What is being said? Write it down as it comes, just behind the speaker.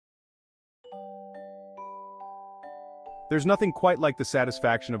There's nothing quite like the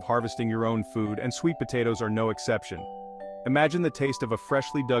satisfaction of harvesting your own food, and sweet potatoes are no exception. Imagine the taste of a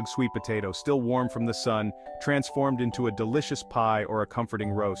freshly dug sweet potato, still warm from the sun, transformed into a delicious pie or a comforting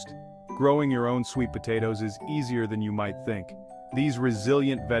roast. Growing your own sweet potatoes is easier than you might think. These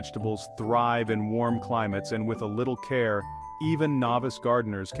resilient vegetables thrive in warm climates, and with a little care, even novice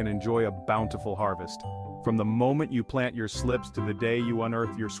gardeners can enjoy a bountiful harvest. From the moment you plant your slips to the day you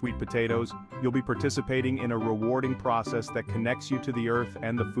unearth your sweet potatoes, you'll be participating in a rewarding process that connects you to the earth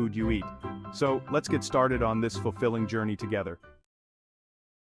and the food you eat. So, let's get started on this fulfilling journey together.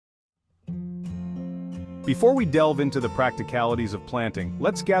 Before we delve into the practicalities of planting,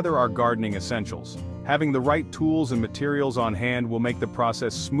 let's gather our gardening essentials. Having the right tools and materials on hand will make the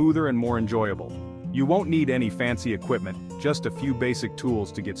process smoother and more enjoyable. You won't need any fancy equipment, just a few basic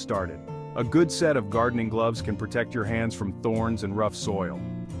tools to get started. A good set of gardening gloves can protect your hands from thorns and rough soil.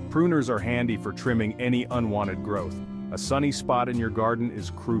 Pruners are handy for trimming any unwanted growth. A sunny spot in your garden is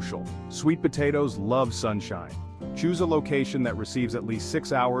crucial. Sweet potatoes love sunshine. Choose a location that receives at least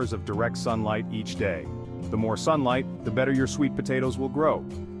 6 hours of direct sunlight each day. The more sunlight, the better your sweet potatoes will grow.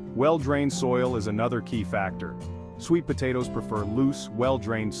 Well-drained soil is another key factor. Sweet potatoes prefer loose,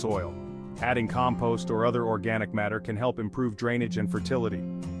 well-drained soil. Adding compost or other organic matter can help improve drainage and fertility.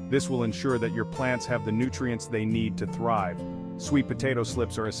 This will ensure that your plants have the nutrients they need to thrive. Sweet potato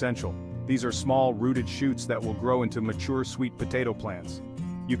slips are essential. These are small, rooted shoots that will grow into mature sweet potato plants.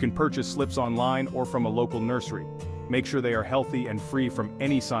 You can purchase slips online or from a local nursery. Make sure they are healthy and free from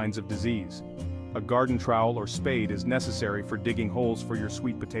any signs of disease. A garden trowel or spade is necessary for digging holes for your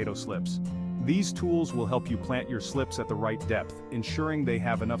sweet potato slips. These tools will help you plant your slips at the right depth, ensuring they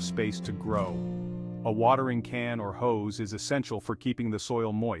have enough space to grow. A watering can or hose is essential for keeping the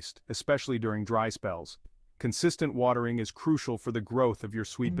soil moist, especially during dry spells. Consistent watering is crucial for the growth of your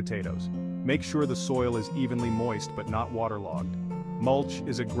sweet potatoes. Make sure the soil is evenly moist but not waterlogged. Mulch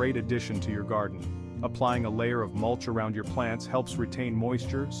is a great addition to your garden. Applying a layer of mulch around your plants helps retain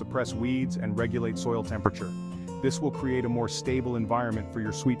moisture, suppress weeds, and regulate soil temperature. This will create a more stable environment for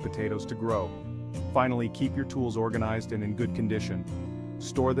your sweet potatoes to grow. Finally, keep your tools organized and in good condition.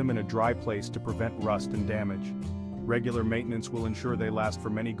 Store them in a dry place to prevent rust and damage. Regular maintenance will ensure they last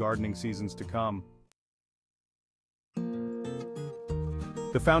for many gardening seasons to come.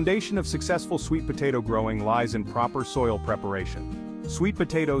 The foundation of successful sweet potato growing lies in proper soil preparation. Sweet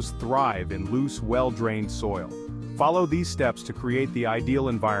potatoes thrive in loose, well-drained soil. Follow these steps to create the ideal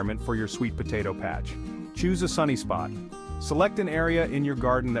environment for your sweet potato patch. Choose a sunny spot. Select an area in your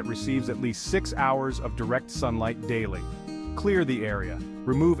garden that receives at least 6 hours of direct sunlight daily. Clear the area.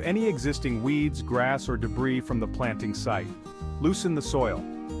 Remove any existing weeds, grass, or debris from the planting site. Loosen the soil.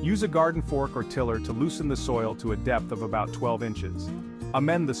 Use a garden fork or tiller to loosen the soil to a depth of about 12 inches.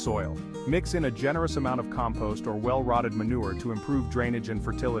 Amend the soil. Mix in a generous amount of compost or well-rotted manure to improve drainage and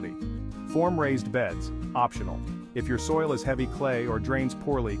fertility. Form raised beds, optional. If your soil is heavy clay or drains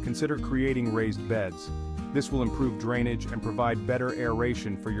poorly, consider creating raised beds. This will improve drainage and provide better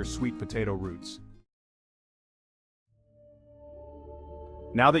aeration for your sweet potato roots.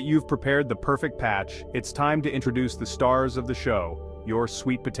 Now that you've prepared the perfect patch, it's time to introduce the stars of the show, your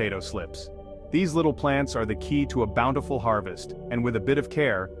sweet potato slips. These little plants are the key to a bountiful harvest, and with a bit of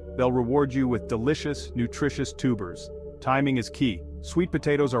care, they'll reward you with delicious, nutritious tubers. Timing is key. Sweet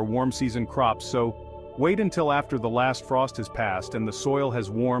potatoes are warm-season crops, so wait until after the last frost has passed and the soil has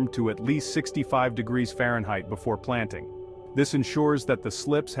warmed to at least 65 degrees Fahrenheit before planting. This ensures that the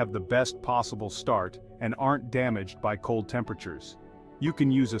slips have the best possible start and aren't damaged by cold temperatures. You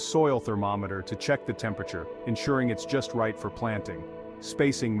can use a soil thermometer to check the temperature, ensuring it's just right for planting.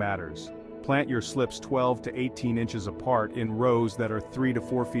 Spacing matters. Plant your slips 12 to 18 inches apart in rows that are 3 to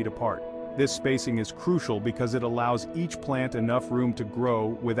 4 feet apart. This spacing is crucial because it allows each plant enough room to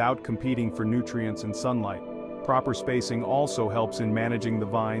grow without competing for nutrients and sunlight. Proper spacing also helps in managing the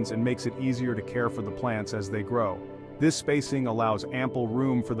vines and makes it easier to care for the plants as they grow. This spacing allows ample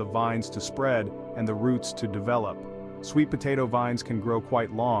room for the vines to spread and the roots to develop. Sweet potato vines can grow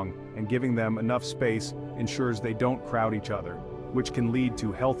quite long, and giving them enough space ensures they don't crowd each other, which can lead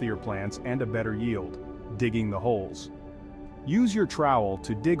to healthier plants and a better yield. Digging the holes. Use your trowel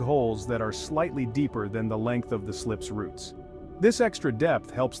to dig holes that are slightly deeper than the length of the slip's roots. This extra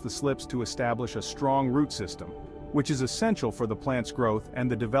depth helps the slips to establish a strong root system, which is essential for the plant's growth and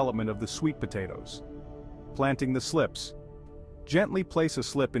the development of the sweet potatoes. Planting the slips. Gently place a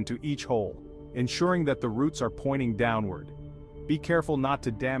slip into each hole, ensuring that the roots are pointing downward. Be careful not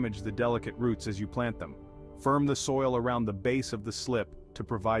to damage the delicate roots as you plant them. Firm the soil around the base of the slip to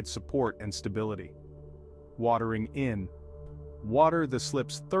provide support and stability. Watering in. Water the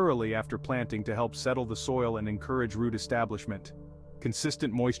slips thoroughly after planting to help settle the soil and encourage root establishment.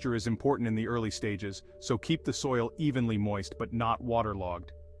 Consistent moisture is important in the early stages, so keep the soil evenly moist but not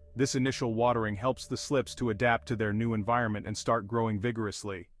waterlogged. This initial watering helps the slips to adapt to their new environment and start growing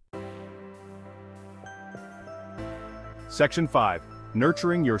vigorously. Section 5.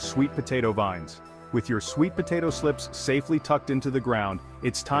 Nurturing your sweet potato vines. With your sweet potato slips safely tucked into the ground,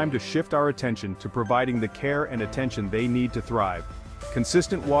 it's time to shift our attention to providing the care and attention they need to thrive.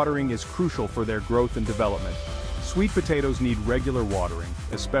 Consistent watering is crucial for their growth and development. Sweet potatoes need regular watering,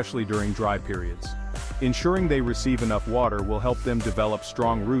 especially during dry periods. Ensuring they receive enough water will help them develop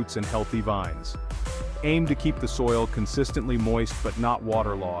strong roots and healthy vines. Aim to keep the soil consistently moist but not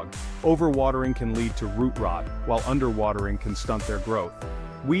waterlogged. Overwatering can lead to root rot, while underwatering can stunt their growth.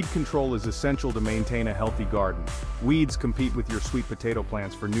 Weed control is essential to maintain a healthy garden. Weeds compete with your sweet potato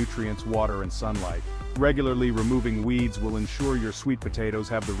plants for nutrients, water, and sunlight. Regularly removing weeds will ensure your sweet potatoes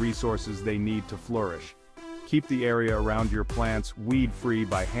have the resources they need to flourish. Keep the area around your plants weed-free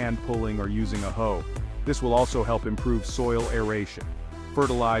by hand pulling or using a hoe. This will also help improve soil aeration.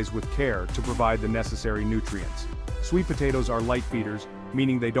 Fertilize with care to provide the necessary nutrients. Sweet potatoes are light feeders,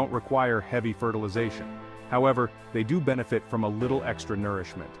 meaning they don't require heavy fertilization. However, they do benefit from a little extra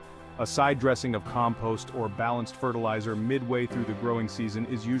nourishment. A side dressing of compost or balanced fertilizer midway through the growing season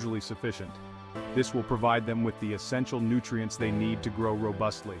is usually sufficient. This will provide them with the essential nutrients they need to grow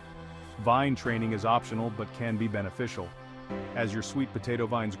robustly. Vine training is optional but can be beneficial. As your sweet potato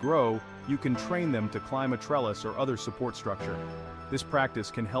vines grow, you can train them to climb a trellis or other support structure. This practice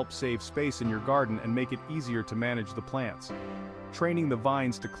can help save space in your garden and make it easier to manage the plants. Training the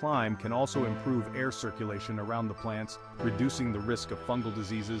vines to climb can also improve air circulation around the plants, reducing the risk of fungal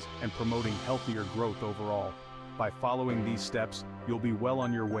diseases and promoting healthier growth overall. By following these steps, you'll be well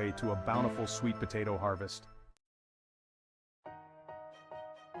on your way to a bountiful sweet potato harvest.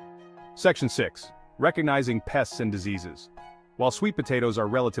 Section 6. Recognizing pests and diseases. While sweet potatoes are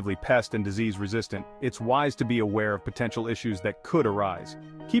relatively pest and disease resistant, it's wise to be aware of potential issues that could arise.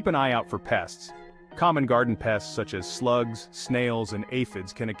 Keep an eye out for pests. Common garden pests such as slugs, snails, and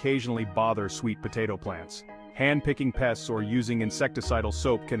aphids can occasionally bother sweet potato plants. Hand-picking pests or using insecticidal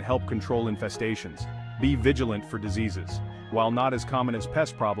soap can help control infestations. Be vigilant for diseases. While not as common as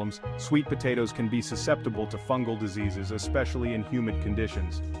pest problems, sweet potatoes can be susceptible to fungal diseases, especially in humid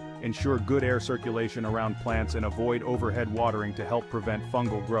conditions. Ensure good air circulation around plants and avoid overhead watering to help prevent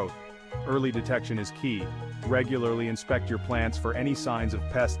fungal growth. Early detection is key. Regularly inspect your plants for any signs of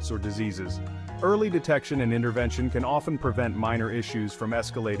pests or diseases. Early detection and intervention can often prevent minor issues from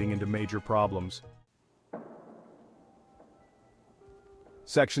escalating into major problems.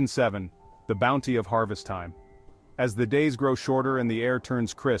 Section 7. The bounty of harvest time. As the days grow shorter and the air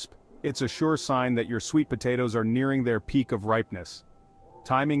turns crisp, it's a sure sign that your sweet potatoes are nearing their peak of ripeness.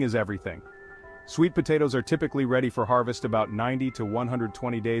 Timing is everything. Sweet potatoes are typically ready for harvest about 90 to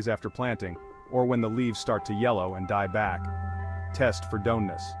 120 days after planting, or when the leaves start to yellow and die back. Test for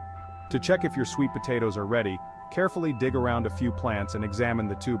doneness. To check if your sweet potatoes are ready, carefully dig around a few plants and examine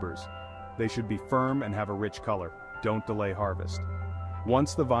the tubers. They should be firm and have a rich color. Don't delay harvest.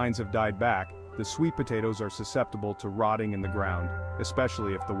 Once the vines have died back, the sweet potatoes are susceptible to rotting in the ground,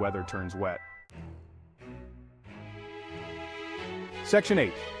 especially if the weather turns wet. Section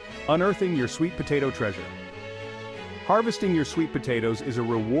 8. Unearthing your sweet potato treasure. Harvesting your sweet potatoes is a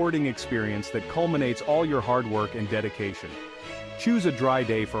rewarding experience that culminates all your hard work and dedication. Choose a dry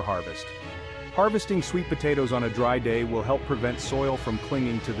day for harvest. Harvesting sweet potatoes on a dry day will help prevent soil from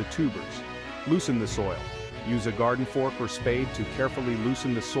clinging to the tubers. Loosen the soil. Use a garden fork or spade to carefully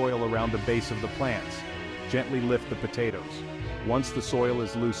loosen the soil around the base of the plants. Gently lift the potatoes. Once the soil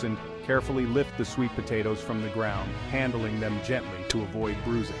is loosened, carefully lift the sweet potatoes from the ground, handling them gently to avoid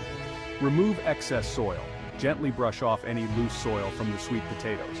bruising. Remove excess soil. Gently brush off any loose soil from the sweet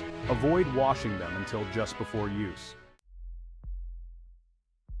potatoes. Avoid washing them until just before use.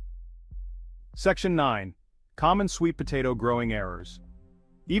 Section 9. Common sweet potato growing errors.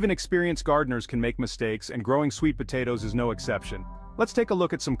 Even experienced gardeners can make mistakes, and growing sweet potatoes is no exception. Let's take a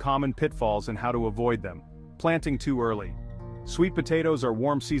look at some common pitfalls and how to avoid them. Planting too early. Sweet potatoes are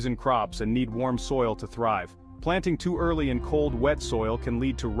warm season crops and need warm soil to thrive. Planting too early in cold, wet soil can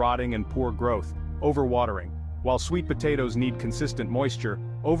lead to rotting and poor growth. Overwatering. While sweet potatoes need consistent moisture,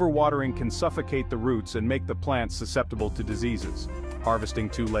 overwatering can suffocate the roots and make the plants susceptible to diseases. Harvesting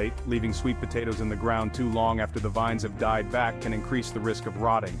too late, leaving sweet potatoes in the ground too long after the vines have died back can increase the risk of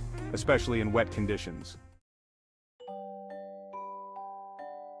rotting, especially in wet conditions.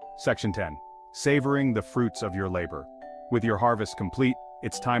 Section 10. Savoring the fruits of your labor. With your harvest complete,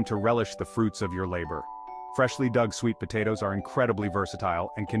 it's time to relish the fruits of your labor. Freshly dug sweet potatoes are incredibly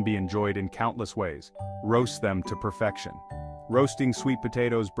versatile and can be enjoyed in countless ways. Roast them to perfection. Roasting sweet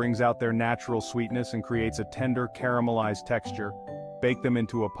potatoes brings out their natural sweetness and creates a tender caramelized texture. Bake them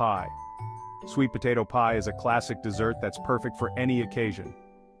into a pie. Sweet potato pie is a classic dessert that's perfect for any occasion.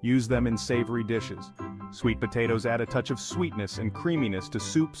 Use them in savory dishes. Sweet potatoes add a touch of sweetness and creaminess to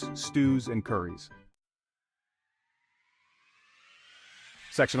soups, stews, and curries.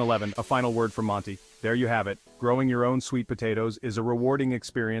 Section 11, a final word from Monty. There you have it. Growing your own sweet potatoes is a rewarding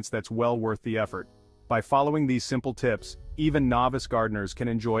experience that's well worth the effort. By following these simple tips, even novice gardeners can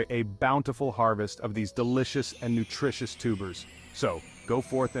enjoy a bountiful harvest of these delicious and nutritious tubers. So, go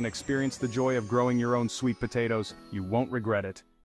forth and experience the joy of growing your own sweet potatoes. You won't regret it.